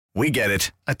We get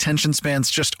it. Attention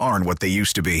spans just aren't what they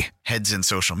used to be. Heads in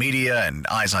social media and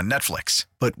eyes on Netflix.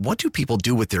 But what do people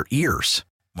do with their ears?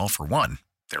 Well, for one,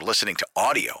 they're listening to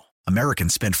audio.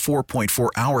 Americans spend 4.4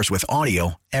 hours with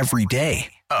audio every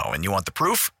day. Oh, and you want the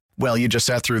proof? Well, you just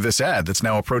sat through this ad that's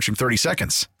now approaching 30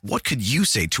 seconds. What could you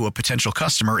say to a potential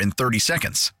customer in 30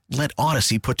 seconds? Let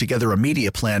Odyssey put together a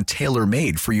media plan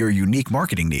tailor-made for your unique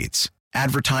marketing needs.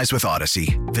 Advertise with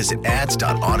Odyssey. Visit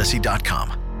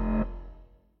ads.odyssey.com.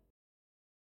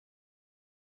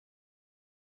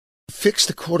 Fix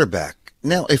the quarterback.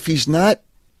 Now, if he's not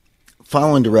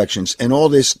following directions and all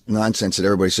this nonsense that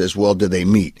everybody says, well, do they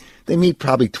meet? They meet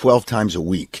probably 12 times a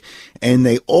week. And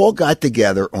they all got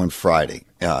together on Friday.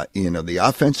 The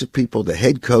offensive people, the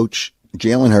head coach,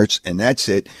 Jalen Hurts, and that's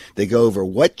it. They go over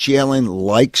what Jalen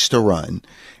likes to run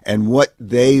and what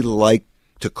they like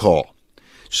to call.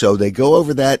 So they go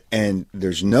over that, and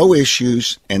there's no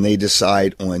issues, and they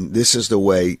decide on this is the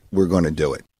way we're going to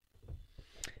do it.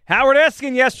 Howard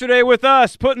Eskin yesterday with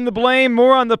us, putting the blame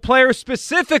more on the player,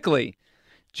 specifically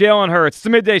Jalen Hurts. It's the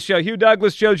Midday Show. Hugh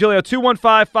Douglas, Joe Giglio,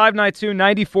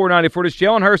 215-592-9494. Does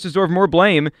Jalen Hurts deserve more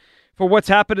blame for what's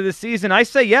happened to this season? I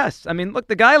say yes. I mean, look,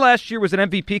 the guy last year was an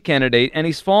MVP candidate, and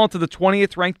he's fallen to the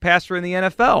 20th ranked passer in the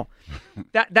NFL.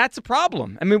 That's a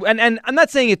problem. I mean, and I'm not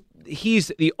saying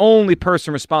he's the only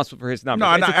person responsible for his numbers. No,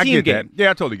 I get that.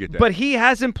 Yeah, I totally get that. But he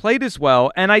hasn't played as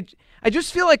well, and I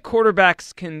just feel like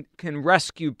quarterbacks can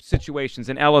rescue situations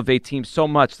and elevate teams so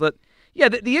much. The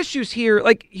issues here,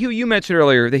 like Hugh, you mentioned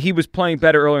earlier that he was playing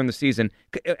better earlier in the season,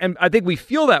 and I think we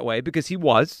feel that way because he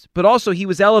was, but also he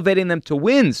was elevating them to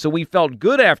wins, so we felt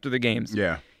good after the games.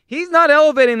 Yeah. He's not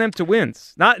elevating them to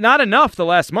wins. Not enough the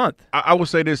last month. I will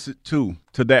say this, too,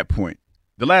 to that point.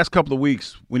 The last couple of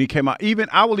weeks when he came out,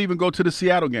 I will even go to the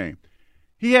Seattle game.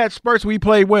 He had spurts where he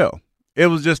played well. It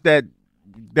was just that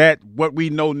what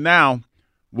we know now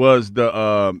was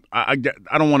the I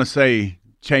don't want to say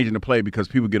changing the play because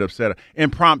people get upset.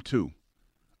 Impromptu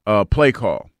play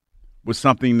call was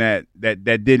something that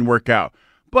didn't work out.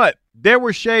 But there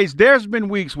were shades. There's been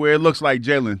weeks where it looks like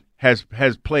Jalen has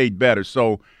played better.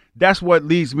 So that's what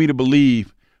leads me to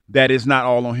believe that it's not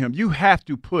all on him. You have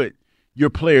to put your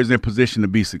players in position to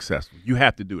be successful. You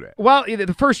have to do that. Well,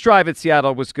 the first drive at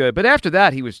Seattle was good, but after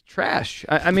that he was trash.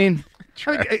 I mean,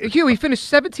 Hugh, he finished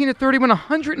 17 of 30,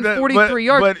 143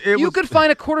 yards. You could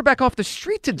find a quarterback off the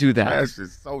street to do that. That's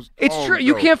just so it's true.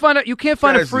 You can't find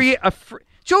a free.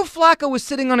 Joe Flacco was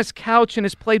sitting on his couch and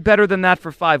has played better than that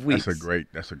for 5 weeks.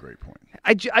 That's a great point.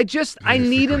 I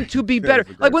need him to be better.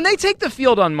 Like when they take the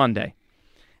field on Monday.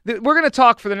 We're going to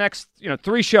talk for the next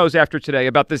 3 shows after today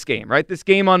about this game, right? This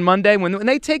game on Monday. When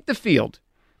they take the field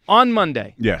on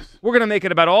Monday, yes, we're going to make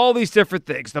it about all these different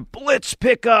things. The blitz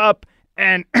pickup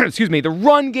and, the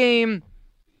run game,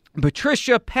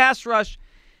 Patricia, pass rush.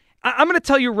 I'm going to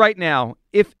tell you right now,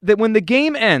 when the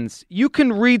game ends, you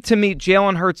can read to me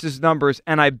Jalen Hurts' numbers,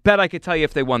 and I bet I could tell you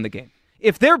if they won the game.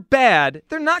 If they're bad,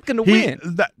 they're not going to win.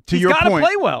 He's got to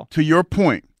play well. To your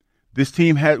point, this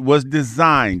team was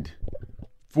designed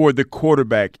for the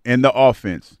quarterback and the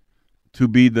offense to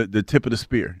be the tip of the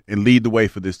spear and lead the way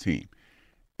for this team.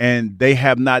 And they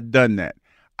have not done that.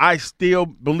 I still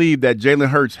believe that Jalen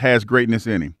Hurts has greatness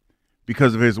in him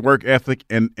because of his work ethic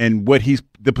and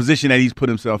the position that he's put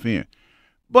himself in.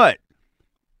 But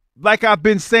like I've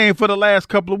been saying for the last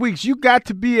couple of weeks, you got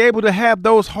to be able to have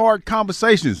those hard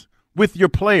conversations with your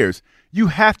players. You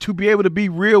have to be able to be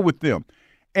real with them.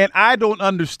 And I don't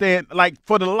understand, like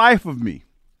for the life of me,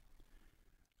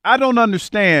 I don't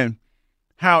understand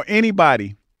how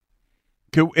anybody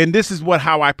could, and this is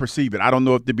how I perceive it. I don't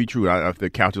know if it be true. If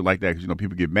the couch is like that, because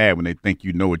people get mad when they think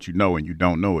you know what you know and you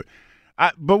don't know it.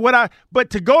 But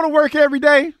to go to work every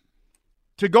day,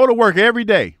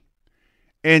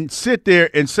 and sit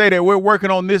there and say that we're working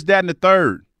on this, that, and the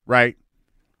third, right?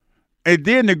 And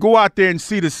then to go out there and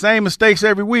see the same mistakes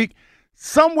every week,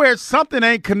 somewhere something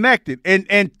ain't connected.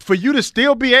 And for you to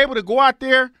still be able to go out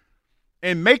there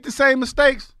and make the same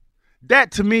mistakes,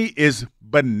 that to me is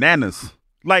bananas.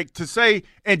 Like to say,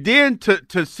 and then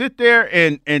to sit there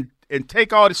and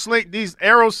take all these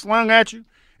arrows slung at you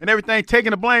and everything,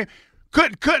 taking the blame.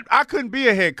 I couldn't be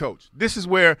a head coach. This is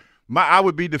where I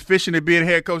would be deficient at being a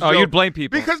head coach. Oh, you'd blame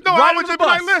people. Because I would just be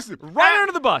like, listen.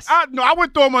 Under the bus. I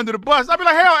wouldn't throw him under the bus. I'd be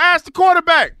like, hell, ask the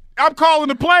quarterback. I'm calling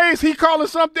the plays. He calling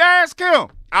something. Ask him.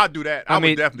 I'll do that. I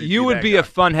would definitely you would be a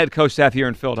fun head coach staff here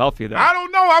in Philadelphia, though. I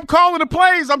don't know. I'm calling the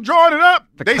plays. I'm drawing it up.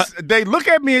 They look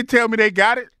at me and tell me they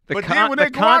got it. But then when they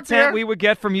go out there, content we would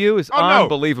get from you is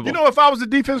unbelievable. You know, if I was the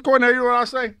defense coordinator, you know what I'd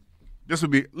say? This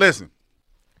would be, listen,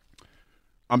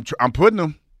 I'm putting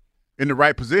them in the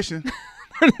right position.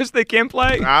 corners they can't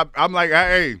play. I'm like,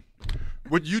 hey,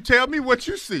 would you tell me what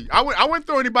you see? I wouldn't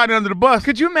throw anybody under the bus.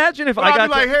 Could you imagine if but I got I'd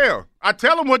be like, hell, I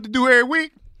tell them what to do every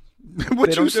week.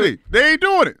 What you see? They ain't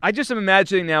doing it. I just am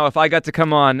imagining now if I got to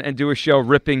come on and do a show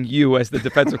ripping you as the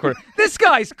defensive coordinator. This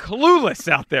guy's clueless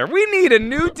out there. We need a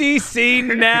new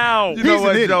DC now. You know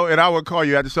what, Joe? And I would call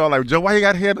you at the show like, Joe, why you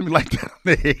got hair on me like that on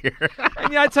the hair?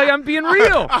 And I tell you, I'm being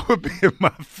real. I would be in my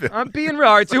feelings. I'm being real.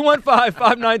 All right,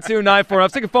 215-592-94.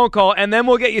 Let's take a phone call, and then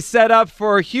we'll get you set up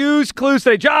for Hughes Clues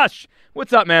today. Josh,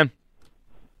 what's up, man?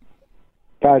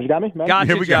 Guys, you got me, man? Got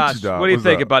you, Josh. What do you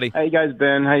thinking, buddy? How you guys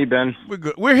been? How you been? We're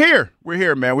good. We're here,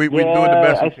 man. We're doing the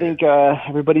best we can. I think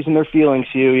everybody's in their feelings,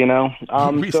 Hugh, you know.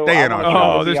 We stay in our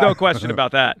show. Oh, there's no question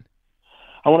about that.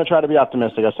 I want to try to be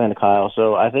optimistic. I was saying to Kyle.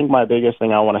 So I think my biggest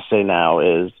thing I want to say now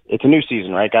is it's a new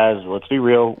season, right, guys? Let's be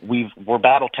real. We're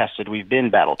battle tested. We've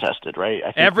been battle tested, right?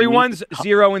 I think everyone's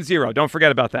 0-0. Don't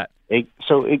forget about that.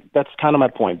 That's kind of my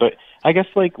point. But I guess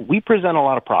we present a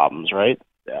lot of problems, right?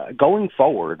 Going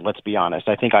forward, let's be honest.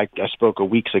 I think I spoke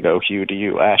weeks ago, Hugh, to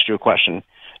you. I asked you a question.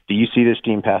 Do you see this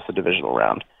team pass the divisional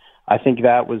round? I think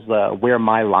that was where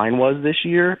my line was this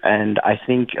year, and I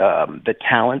think the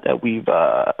talent that we've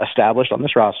established on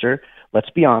this roster, let's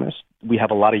be honest, we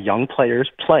have a lot of young players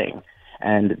playing,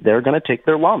 and they're going to take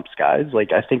their lumps, guys.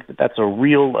 I think that's a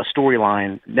real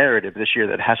storyline narrative this year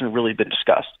that hasn't really been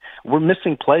discussed. We're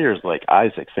missing players like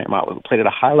Isaac Famau, who played at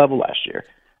a high level last year.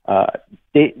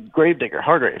 Gravedigger,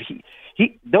 Hargrave,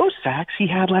 those sacks he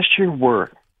had last year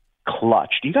were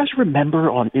clutch. Do you guys remember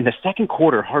in the second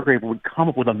quarter, Hargrave would come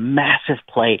up with a massive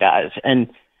play, guys, and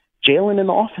Jalen in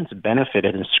the offense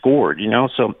benefited and scored, you know?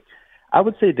 So I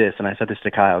would say this, and I said this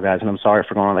to Kyle, guys, and I'm sorry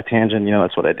for going on a tangent, you know,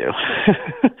 that's what I do.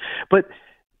 But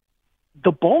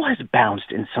the ball has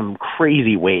bounced in some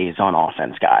crazy ways on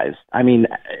offense, guys. I mean,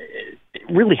 it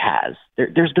really has.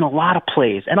 There's been a lot of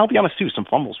plays, and I'll be honest too, some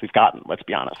fumbles we've gotten, let's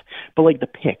be honest. But the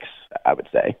picks, I would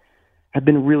say, have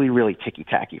been really, really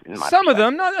ticky-tacky. Some of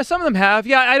them have.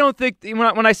 Yeah, I don't think,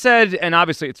 when I said, and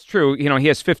obviously it's true, you know, he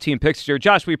has 15 picks this year.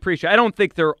 Josh, we appreciate it. I don't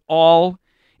think they're all,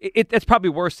 it's probably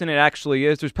worse than it actually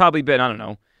is. There's probably been, I don't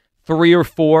know, 3 or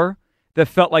 4 that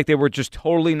felt like they were just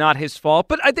totally not his fault.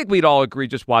 But I think we'd all agree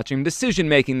just watching.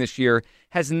 Decision-making this year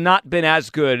has not been as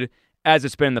good as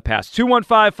it's been in the past.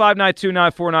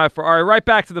 215-592-9494. All right, right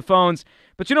back to the phones.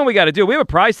 But you know what we got to do? We have a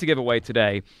prize to give away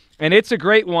today, and it's a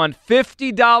great one.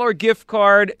 $50 gift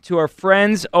card to our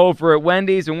friends over at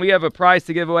Wendy's, and we have a prize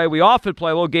to give away. We often play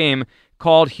a little game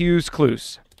called Hughes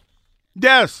Clues.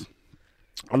 Yes.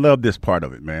 I love this part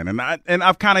of it, man. And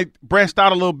I've kind of branched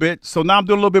out a little bit, so now I'm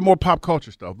doing a little bit more pop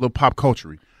culture stuff, a little pop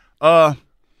culture-y.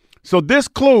 So this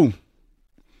clue,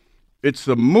 it's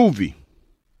a movie,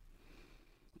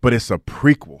 but it's a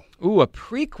prequel. Ooh, a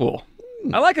prequel.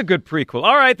 I like a good prequel.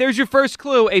 All right, there's your first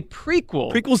clue, a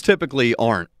prequel. Prequels typically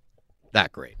aren't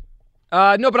that great.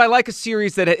 No, but I like a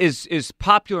series that is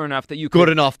popular enough that you Good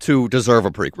enough to deserve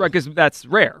a prequel. Right, because that's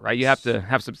rare, right? You have to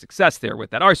have some success there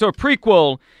with that. All right, so a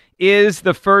prequel is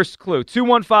the first clue.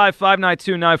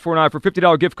 215-592-9494 for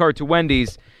 $50 gift card to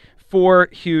Wendy's for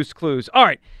Hughes Clues. All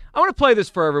right, I want to play this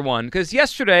for everyone because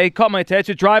yesterday caught my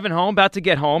attention driving home, about to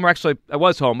get home, or actually I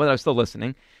was home, but I was still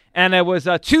listening. And it was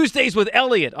Tuesdays with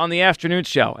Elliot on the afternoon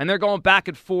show, and they're going back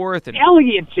and forth. And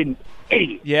Elliot's an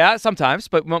idiot. Yeah, sometimes,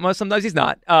 but sometimes he's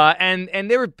not. And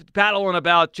they were battling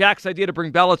about Jack's idea to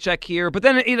bring Belichick here, but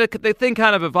then the thing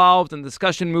kind of evolved, and the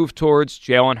discussion moved towards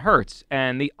Jalen Hurts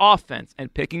and the offense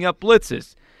and picking up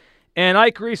blitzes. And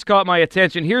Ike Reese caught my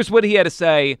attention. Here's what he had to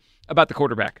say about the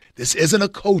quarterback. This isn't a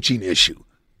coaching issue.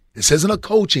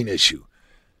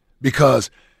 Because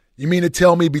you mean to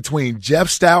tell me between Jeff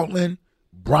Stoutland,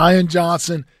 Brian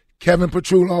Johnson, Kevin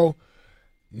Petrullo,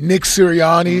 Nick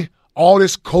Sirianni, all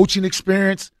this coaching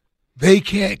experience, they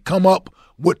can't come up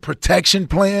with protection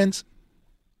plans?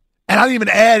 And I didn't even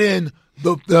add in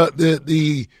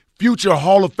the future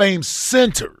Hall of Fame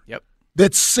center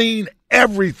that's seen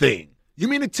everything. You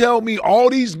mean to tell me all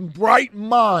these bright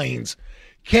minds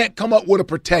can't come up with a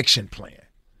protection plan?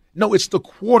 No, it's the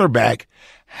quarterback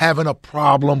having a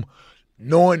problem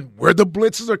knowing where the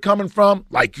blitzes are coming from.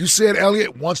 Like you said,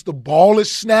 Elliot, once the ball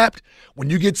is snapped,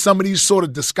 when you get some of these sort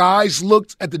of disguised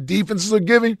looks at the defenses are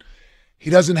giving,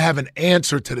 he doesn't have an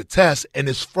answer to the test, and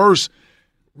his first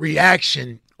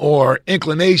reaction or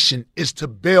inclination is to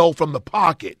bail from the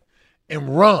pocket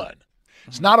and run.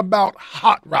 It's not about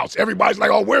hot routes. Everybody's like,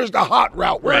 oh, where's the hot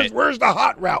route? Where's the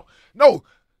hot route? No,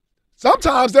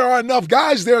 sometimes there are enough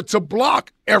guys there to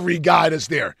block every guy that's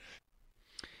there.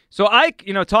 So Ike,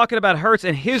 talking about Hurts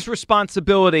and his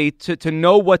responsibility to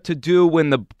know what to do when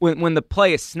the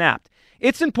play is snapped.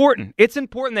 It's important. It's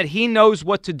important that he knows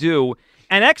what to do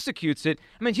and executes it.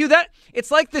 I mean, Hugh,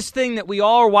 it's like this thing that we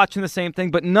all are watching the same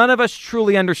thing, but none of us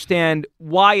truly understand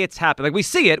why it's happening. Like, we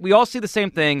see it. We all see the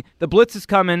same thing. The blitz is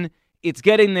coming. It's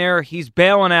getting there. He's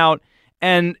bailing out.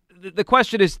 And the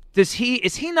question is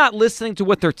he not listening to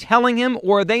what they're telling him,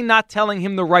 or are they not telling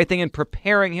him the right thing and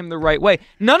preparing him the right way?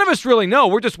 None of us really know.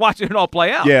 We're just watching it all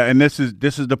play out. Yeah, and this is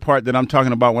the part that I'm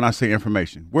talking about when I say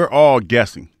information. We're all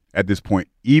guessing at this point.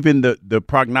 Even the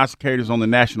prognosticators on the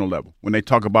national level, when they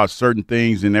talk about certain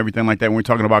things and everything like that, when we're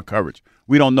talking about coverage,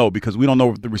 we don't know because we don't know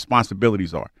what the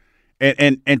responsibilities are.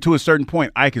 And to a certain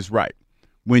point, Ike is right.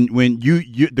 When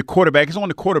you the quarterback, it's on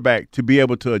the quarterback to be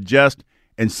able to adjust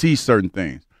and see certain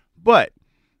things. But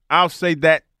I'll say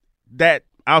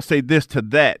I'll say this to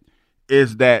that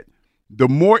is that the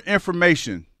more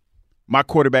information my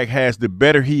quarterback has, the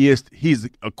better he's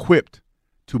equipped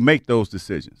to make those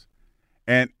decisions.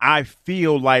 And I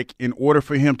feel like in order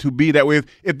for him to be that way,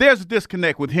 if there's a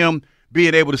disconnect with him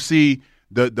being able to see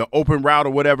the open route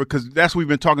or whatever, because that's what we've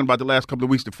been talking about the last couple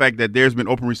of weeks, the fact that there's been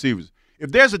open receivers.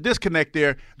 If there's a disconnect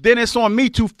there, then it's on me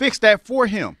to fix that for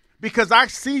him. Because I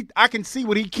can see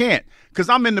what he can't, because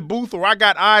I'm in the booth or I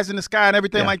got eyes in the sky and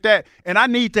everything like that, and I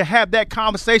need to have that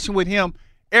conversation with him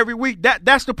every week.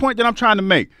 That's the point that I'm trying to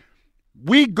make.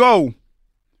 We go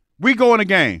in a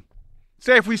game.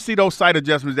 Say if we see those sight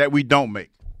adjustments that we don't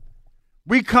make,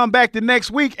 we come back the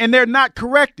next week and they're not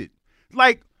corrected.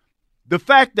 Like the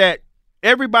fact that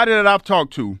everybody that I've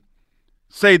talked to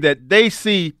say that they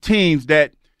see teams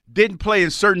that didn't play in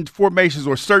certain formations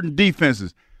or certain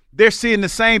defenses. They're seeing the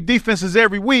same defenses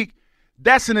every week.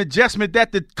 That's an adjustment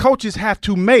that the coaches have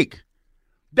to make.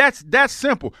 That's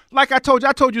simple. Like I told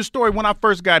you a story when I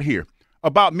first got here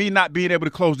about me not being able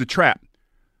to close the trap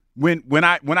when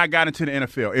I got into the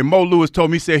NFL. And Mo Lewis told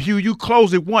me, he said, Hugh, you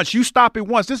close it once. You stop it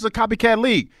once. This is a copycat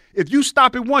league. If you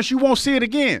stop it once, you won't see it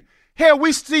again. Hell,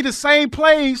 we see the same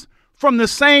plays from the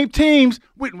same teams.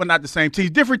 Well, not the same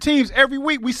teams, different teams every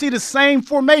week. We see the same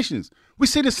formations. We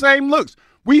see the same looks.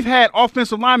 We've had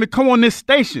offensive linemen come on this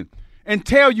station and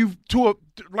tell you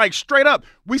like straight up,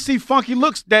 we see funky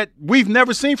looks that we've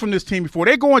never seen from this team before.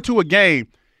 They go into a game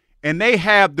and they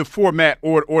have the format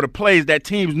or the plays that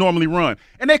teams normally run,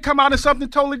 and they come out in something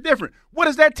totally different. What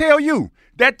does that tell you?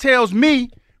 That tells me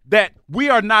that we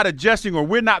are not adjusting or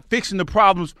we're not fixing the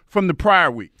problems from the prior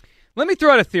week. Let me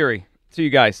throw out a theory to you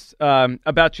guys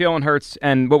about Jalen Hurts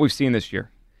and what we've seen this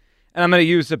year. And I'm going to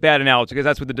use a bad analogy because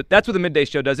that's what the midday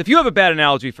show does. If you have a bad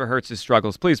analogy for Hurts'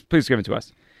 struggles, please give it to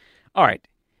us. All right,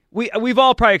 we've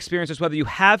all probably experienced this, whether you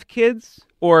have kids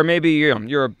or maybe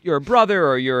you're a brother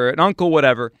or you're an uncle,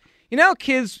 whatever. You know,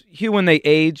 kids, Hugh, when they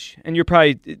age, and you're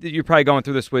probably going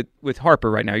through this with Harper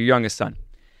right now, your youngest son.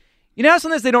 You know how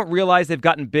sometimes they don't realize they've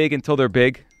gotten big until they're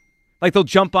big. Like they'll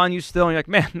jump on you still, and you're like,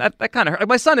 man, that kind of hurt. Like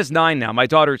my son is 9 now. My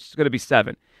daughter's going to be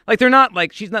 7. Like they're not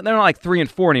like they're not like 3 and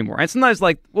 4 anymore. And sometimes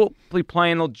like we'll be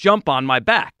playing, they'll jump on my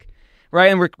back, right?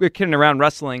 And we're kidding around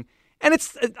wrestling, and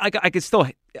it's I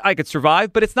could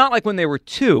survive, but it's not like when they were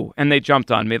 2 and they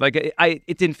jumped on me. Like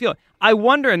it didn't feel it. I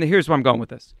wonder, and here's where I'm going with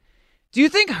this. Do you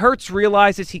think Hurts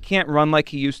realizes he can't run like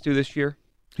he used to this year?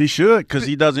 He should, because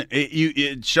he doesn't.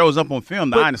 It shows up on film.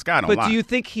 The eye in the sky don't lie. But do you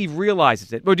think he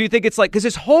realizes it, or do you think it's like because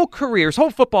his whole career, his whole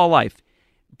football life?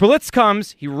 Blitz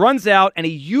comes, he runs out, and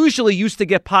he usually used to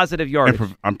get positive yardage.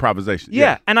 Improvisation.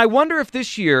 Yeah, and I wonder if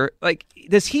this year, like,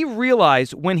 does he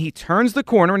realize when he turns the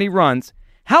corner and he runs,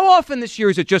 how often this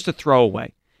year is it just a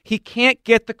throwaway? He can't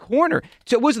get the corner.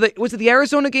 So was it the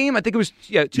Arizona game? I think it was.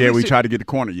 Yeah, we tried to get the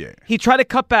corner, yeah. He tried to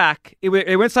cut back. It went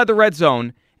inside the red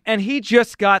zone, and he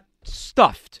just got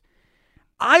stuffed.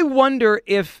 I wonder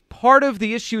if part of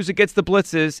the issues against the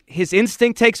blitzes, his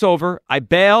instinct takes over. I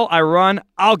bail, I run,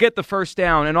 I'll get the first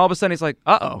down. And all of a sudden he's like,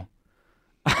 uh-oh,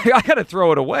 I got to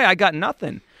throw it away. I got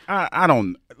nothing. I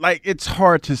don't – like it's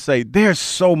hard to say. There's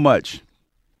so much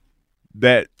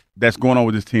that's going on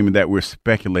with this team and that we're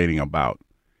speculating about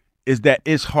is that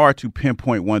it's hard to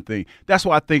pinpoint one thing. That's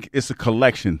why I think it's a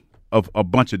collection of a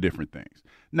bunch of different things.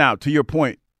 Now, to your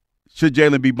point, should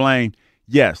Jalen be blamed?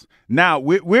 Yes. Now,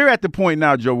 we're at the point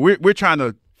now, Joe, we're trying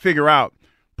to figure out,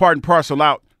 part and parcel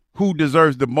out, who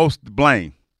deserves the most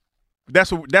blame.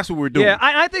 That's what we're doing. Yeah,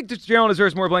 I think Jalen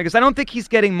deserves more blame because I don't think he's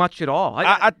getting much at all.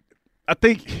 I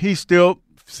think he's still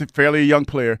fairly a young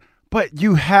player, but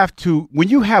you have to – when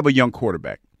you have a young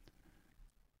quarterback,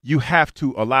 you have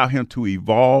to allow him to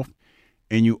evolve,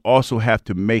 and you also have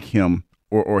to make him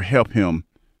or help him.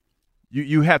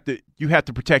 You have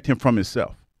to protect him from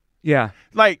himself. Yeah.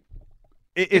 Like –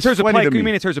 it's funny play, to me. You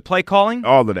mean in terms of play calling?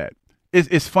 All of that.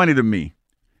 It's funny to me.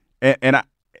 And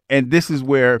this is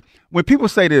where when people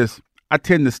say this, I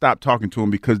tend to stop talking to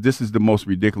him because this is the most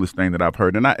ridiculous thing that I've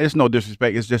heard. And it's no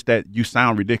disrespect. It's just that you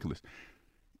sound ridiculous.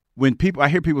 I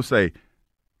hear people say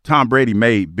Tom Brady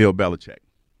made Bill Belichick.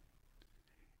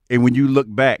 And when you look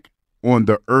back on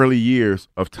the early years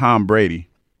of Tom Brady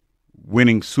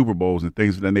winning Super Bowls and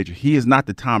things of that nature, he is not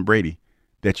the Tom Brady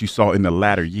that you saw in the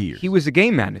latter years. He was a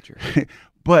game manager.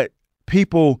 But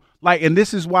people and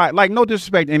this is why, no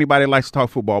disrespect to anybody that likes to talk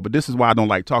football, but this is why I don't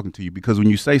like talking to you, because when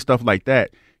you say stuff like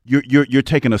that, you're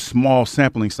taking a small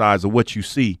sampling size of what you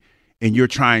see, and you're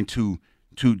trying to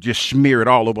just smear it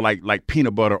all over like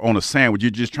peanut butter on a sandwich.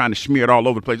 You're just trying to smear it all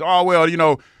over the place. Oh,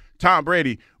 well, Tom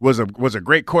Brady was a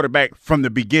great quarterback from the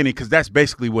beginning, because that's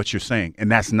basically what you're saying,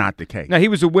 and that's not the case. Now, he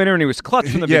was a winner, and he was clutch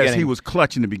from the beginning. Yes, he was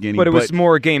clutch in the beginning. But it was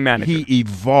more game manager. He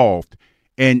evolved,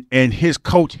 and his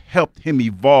coach helped him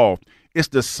evolve. It's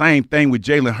the same thing with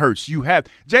Jalen Hurts.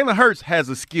 Jalen Hurts has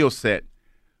a skill set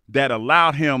that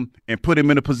allowed him and put him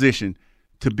in a position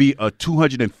to be a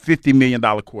 $250 million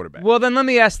quarterback. Well, then let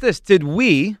me ask this.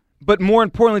 But more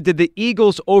importantly, did the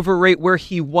Eagles overrate where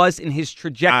he was in his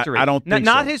trajectory? I don't think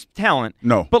so. Not his talent.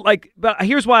 No. But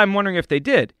here's why I'm wondering if they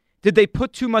did. Did they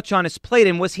put too much on his plate,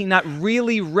 and was he not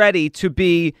really ready to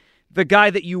be the guy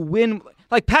that you win?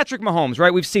 Like Patrick Mahomes,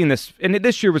 right? We've seen this, and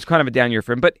this year was kind of a down year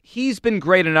for him, but he's been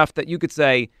great enough that you could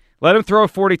say, let him throw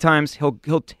 40 times.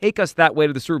 He'll take us that way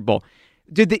to the Super Bowl.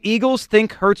 Did the Eagles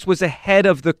think Hurts was ahead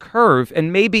of the curve,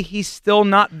 and maybe he's still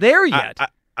not there yet?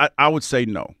 I would say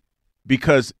no,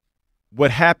 because what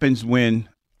happens when,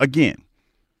 again,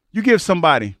 you give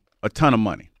somebody a ton of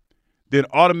money, then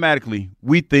automatically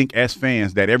we think as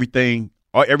fans that everything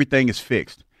is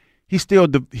fixed. He's still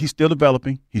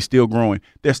developing. He's still growing.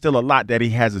 There's still a lot that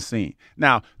he hasn't seen.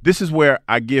 Now, this is where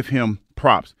I give him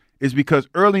props, is because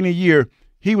early in the year,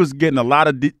 he was getting a lot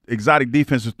of exotic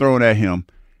defenses thrown at him,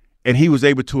 and he was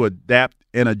able to adapt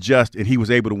and adjust, and he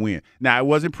was able to win. Now, it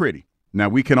wasn't pretty. Now,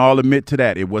 we can all admit to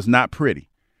that. It was not pretty,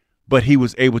 but he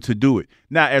was able to do it.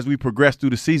 Now, as we progress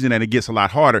through the season, and it gets a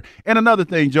lot harder. And another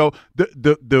thing, Joe,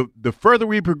 the further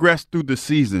we progress through the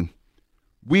season,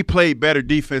 we played better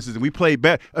defenses, and we played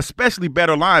better, especially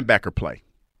better linebacker play.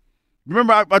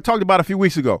 Remember, I talked about a few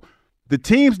weeks ago, the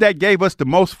teams that gave us the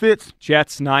most fits,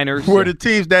 Jets, Niners, were the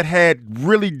teams that had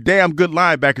really damn good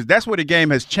linebackers. That's where the game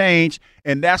has changed,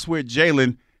 and that's where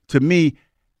Jalen, to me,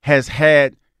 has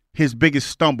had his biggest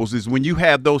stumbles, is when you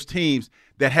have those teams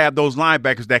that have those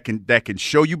linebackers that can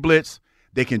show you blitz,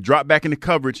 they can drop back into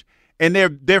coverage, and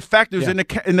they're factors in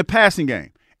the passing game.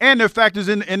 And they're factors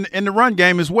in the run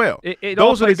game as well.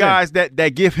 Those are the guys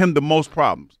that give him the most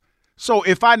problems. So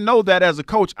if I know that as a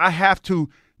coach, I have to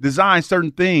design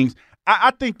certain things.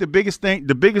 I think the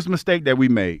biggest mistake that we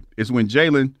made is when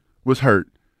Jalen was hurt,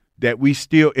 that we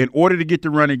still, in order to get the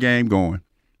running game going,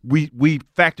 we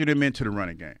factored him into the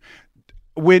running game.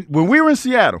 When we were in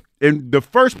Seattle, and the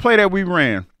first play that we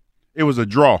ran, it was a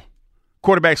draw,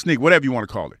 quarterback sneak, whatever you want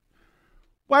to call it.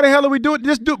 Why the hell are we doing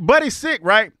this? Buddy's sick,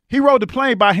 right? He rode the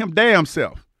plane by him damn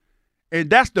self. And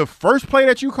that's the first play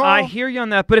that you call? I hear you on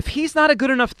that. But if he's not a good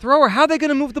enough thrower, how are they going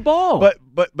to move the ball?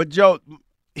 But Joe,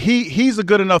 he's a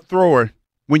good enough thrower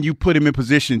when you put him in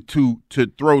position to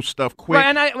throw stuff quick.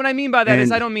 Right, and what I mean by that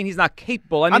is I don't mean he's not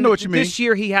capable. I know what you mean. This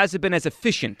year he hasn't been as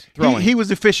efficient throwing. He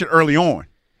was efficient early on.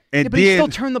 And but he still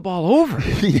turned the ball over.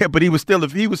 Yeah, but he was still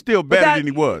better than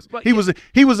he was.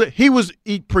 He was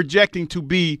projecting to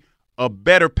be a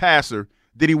better passer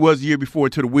than he was the year before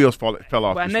until the wheels fell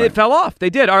off. And they fell off. They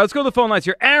did. All right, let's go to the phone lines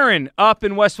here. Aaron up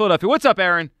in West Philadelphia. What's up,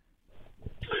 Aaron?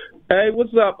 Hey,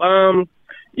 what's up?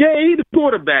 Yeah, he's the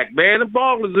quarterback, man. The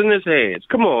ball is in his hands.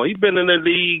 Come on. He's been in the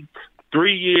league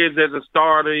 3 years as a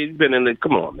starter. He's been in the –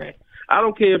 come on, man. I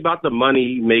don't care about the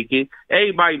money he making.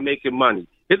 Everybody making money.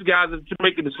 His guys are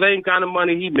making the same kind of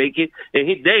money he making, and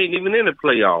they ain't even in the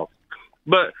playoffs.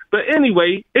 But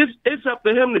anyway, it's up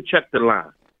to him to check the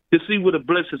line to see where the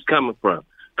blitz is coming from.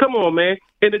 Come on, man.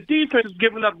 And the defense is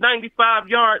giving up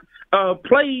 95-yard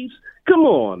plays. Come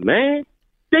on, man.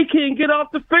 They can't get off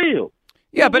the field.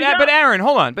 Yeah, but Aaron,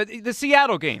 hold on. But the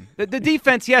Seattle game, the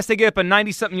defense, yes, they get up a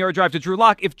 90-something-yard drive to Drew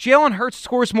Lock. If Jalen Hurts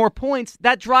scores more points,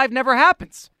 that drive never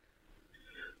happens.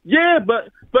 Yeah, but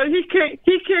he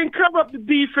can't cover up the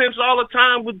defense all the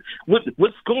time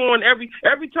with scoring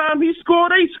every time he score,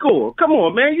 they score. Come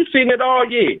on, man, you've seen it all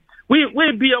year.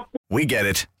 We'd be up. We get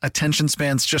it. Attention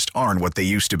spans just aren't what they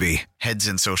used to be. Heads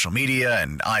in social media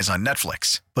and eyes on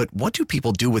Netflix. But what do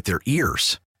people do with their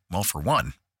ears? Well, for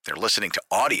one, they're listening to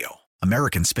audio.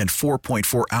 Americans spend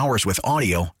 4.4 hours with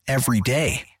audio every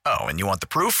day. Oh, and you want the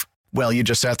proof? Well, you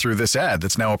just sat through this ad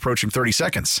that's now approaching 30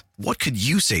 seconds. What could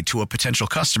you say to a potential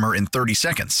customer in 30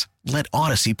 seconds? Let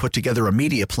Odyssey put together a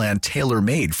media plan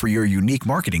tailor-made for your unique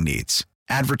marketing needs.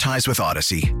 Advertise with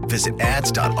Odyssey. Visit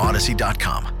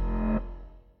ads.odyssey.com.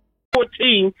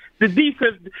 14, the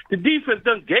defense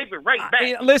done gave it right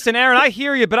back. Listen, Aaron, I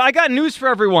hear you, but I got news for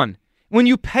everyone. When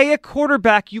you pay a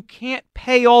quarterback, you can't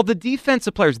pay all the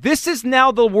defensive players. This is now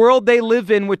the world they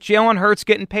live in with Jalen Hurts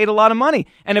getting paid a lot of money.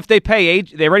 And if they pay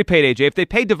AJ, they already paid AJ. If they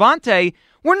pay Devontae,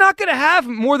 we're not going to have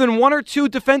more than one or two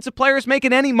defensive players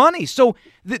making any money. So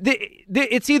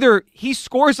it's either he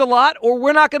scores a lot or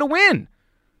we're not going to win.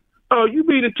 Oh, you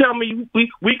mean to tell me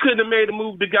we couldn't have made a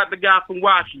move to got the guy from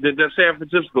Washington, the San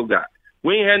Francisco guy?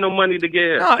 We ain't had no money to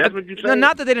give. No, that's what you saying? No,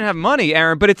 not that they didn't have money,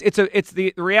 Aaron, but it's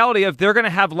the reality of they're going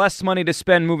to have less money to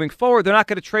spend moving forward. They're not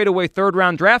going to trade away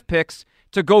third-round draft picks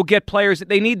to go get players.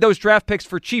 They need those draft picks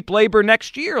for cheap labor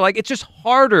next year. Like, it's just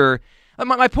harder.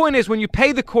 My point is, when you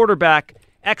pay the quarterback,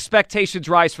 expectations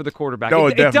rise for the quarterback. No,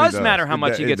 it does matter how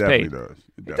much he gets paid.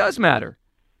 It does matter.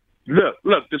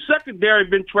 Look, the secondary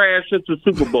been trash since the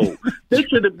Super Bowl. They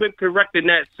should have been correcting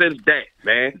that since that,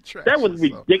 man. That was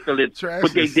ridiculous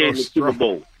what they did in the Super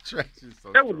Bowl.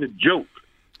 That was a joke.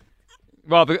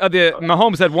 Well, the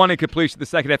Mahomes had one incompletion in the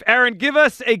second half. Aaron, give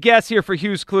us a guess here for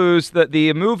Hughes Clues,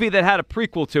 the movie that had a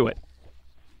prequel to it.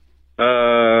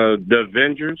 The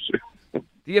Avengers.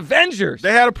 The Avengers.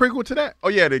 They had a prequel to that? Oh,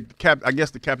 yeah, I guess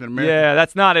the Captain America. Yeah,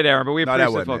 that's not it, Aaron, but we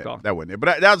appreciate the phone call. That wasn't it.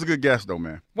 But that was a good guess, though,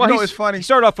 man. Well, it's funny. He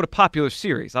started off with a popular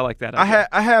series. I like that.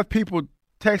 I have people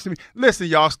texting me. Listen,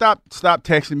 y'all, stop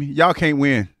texting me. Y'all can't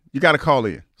win. You got to call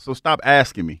in. So stop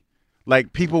asking me.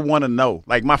 Like, people want to know.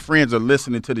 Like, my friends are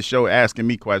listening to the show asking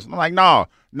me questions. I'm like, no,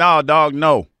 dog,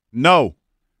 no.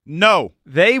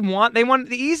 They want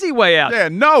the easy way out. Yeah,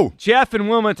 no. Jeff in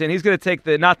Wilmington, he's going to take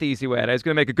not the easy way out. He's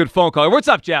going to make a good phone call. What's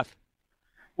up, Jeff?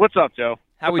 What's up, Joe?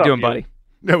 How we doing, buddy?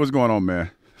 Yeah, what's going on, man?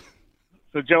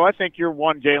 So, Joe, I think you're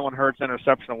one Jalen Hurts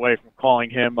interception away from calling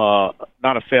him not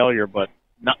a failure, but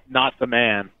not the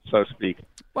man, so to speak.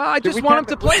 Well, I just want him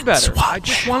to play better.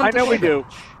 I know we do.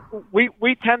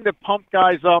 We tend to pump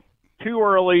guys up too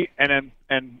early and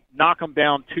knock them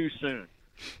down too soon.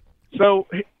 So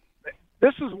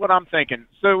this is what I'm thinking.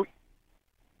 So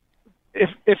if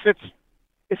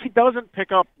he doesn't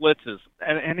pick up blitzes,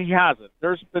 and he hasn't,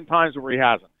 there's been times where he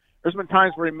hasn't. There's been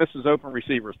times where he misses open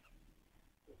receivers.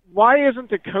 Why isn't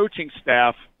the coaching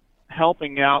staff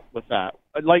helping out with that?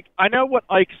 Like, I know what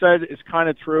Ike said is kind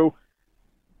of true,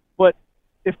 but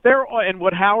if they're, and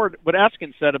what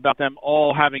Eskin said about them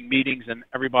all having meetings and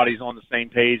everybody's on the same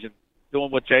page and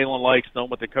doing what Jalen likes, doing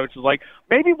what the coach is like,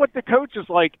 maybe what the coach is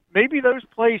like, maybe those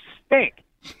plays stink.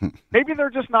 Maybe they're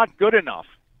just not good enough.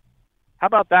 How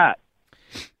about that?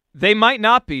 They might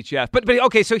not be, Jeff. But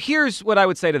okay, so here's what I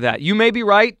would say to that. You may be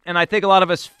right, and I think a lot of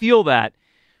us feel that.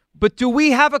 But do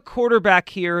we have a quarterback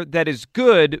here that is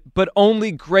good, but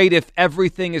only great if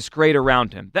everything is great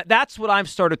around him? That's what I've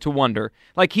started to wonder.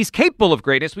 Like, he's capable of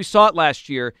greatness. We saw it last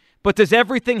year. But does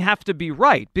everything have to be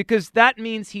right? Because that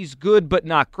means he's good but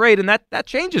not great, and that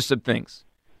changes some things.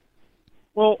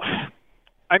 Well,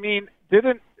 I mean,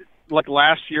 like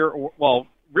last year,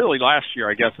 really last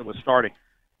year, I guess it was starting,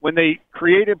 when they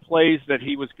created plays that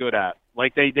he was good at.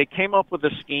 Like, they came up with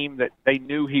a scheme that they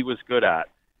knew he was good at.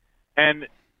 And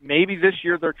maybe this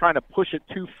year they're trying to push it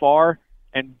too far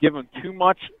and give him too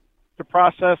much to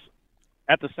process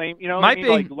at the same, might be.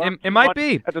 Like, it might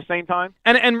be at the same time.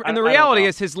 And the reality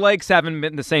is his legs haven't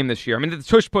been the same this year. I mean, the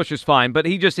tush push is fine, but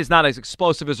he just is not as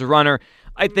explosive as a runner.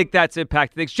 I think that's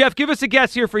impacted things. Jeff, give us a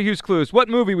guess here for Hughes Clues. What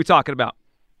movie are we talking about?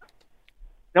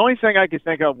 The only thing I could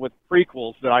think of with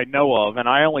prequels that I know of, and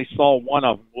I only saw one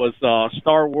of them, was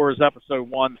Star Wars Episode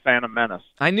 1, Phantom Menace.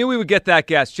 I knew we would get that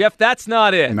guess. Jeff, that's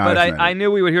not it, but I knew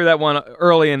we would hear that one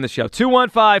early in the show.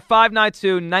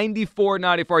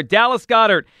 215-592-9494. Dallas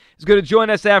Goedert is going to join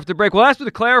us after the break. We'll ask him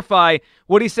to clarify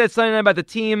what he said Sunday night about the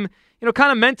team,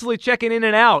 kind of mentally checking in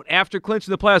and out after clinching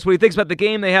the playoffs, what he thinks about the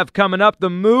game they have coming up, the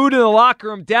mood in the locker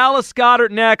room. Dallas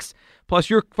Goedert next, plus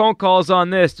your phone calls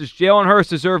on this. Does Jalen Hurts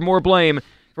deserve more blame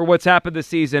for what's happened this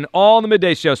season? All in the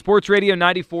Midday Show. Sports Radio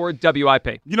 94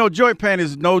 WIP. Joint pain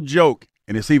is no joke,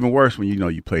 and it's even worse when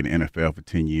you played in the NFL for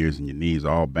 10 years and your knees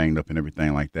are all banged up and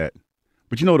everything like that.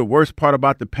 But the worst part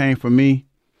about the pain for me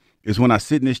is when I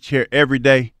sit in this chair every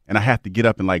day and I have to get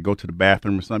up and go to the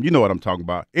bathroom or something. You know what I'm talking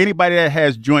about. Anybody that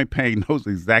has joint pain knows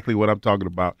exactly what I'm talking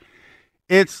about.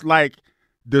 It's like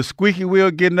the squeaky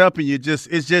wheel getting up and it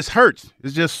just hurts.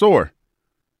 It's just sore.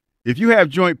 If you have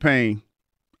joint pain,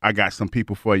 I got some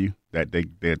people for you that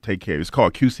they'll take care of. It's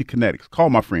called QC Kinetics. Call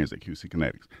my friends at QC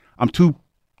Kinetics. I'm two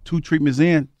treatments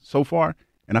in so far,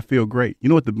 and I feel great. You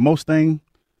know what the most thing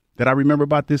that I remember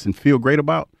about this and feel great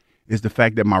about is the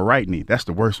fact that my right knee, that's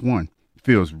the worst one,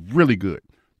 feels really good.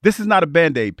 This is not a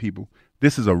Band-Aid, people.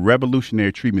 This is a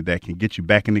revolutionary treatment that can get you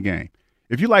back in the game.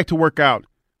 If you like to work out,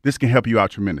 this can help you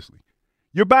out tremendously.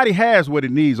 Your body has what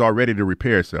it needs already to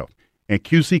repair itself, and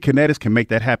QC Kinetics can make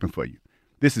that happen for you.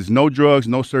 This is no drugs,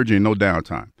 no surgery, and no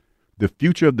downtime. The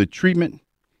future of the treatment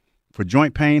for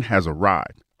joint pain has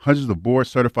arrived. Hundreds of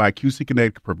board-certified QC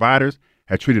Kinetics providers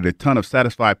have treated a ton of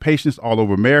satisfied patients all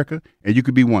over America, and you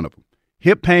could be one of them.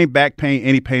 Hip pain, back pain,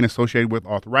 any pain associated with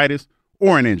arthritis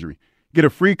or an injury. Get a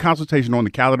free consultation on the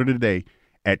calendar today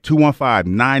at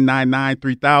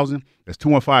 215-999-3000. That's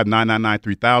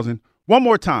 215-999-3000. One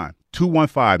more time,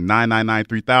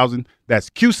 215-999-3000. That's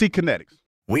QC Kinetics.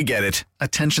 We get it.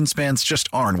 Attention spans just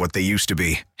aren't what they used to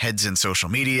be. Heads in social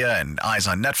media and eyes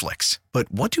on Netflix. But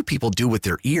what do people do with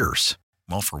their ears?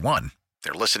 Well, for one,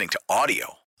 they're listening to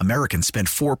audio. Americans spend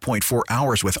 4.4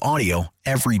 hours with audio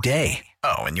every day.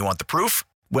 Oh, and you want the proof?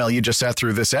 Well, you just sat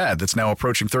through this ad that's now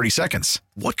approaching 30 seconds.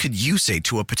 What could you say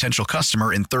to a potential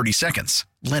customer in 30 seconds?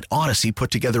 Let Odyssey put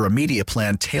together a media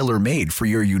plan tailor-made for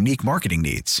your unique marketing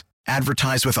needs.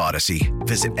 Advertise with Odyssey.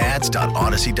 Visit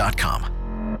ads.odyssey.com.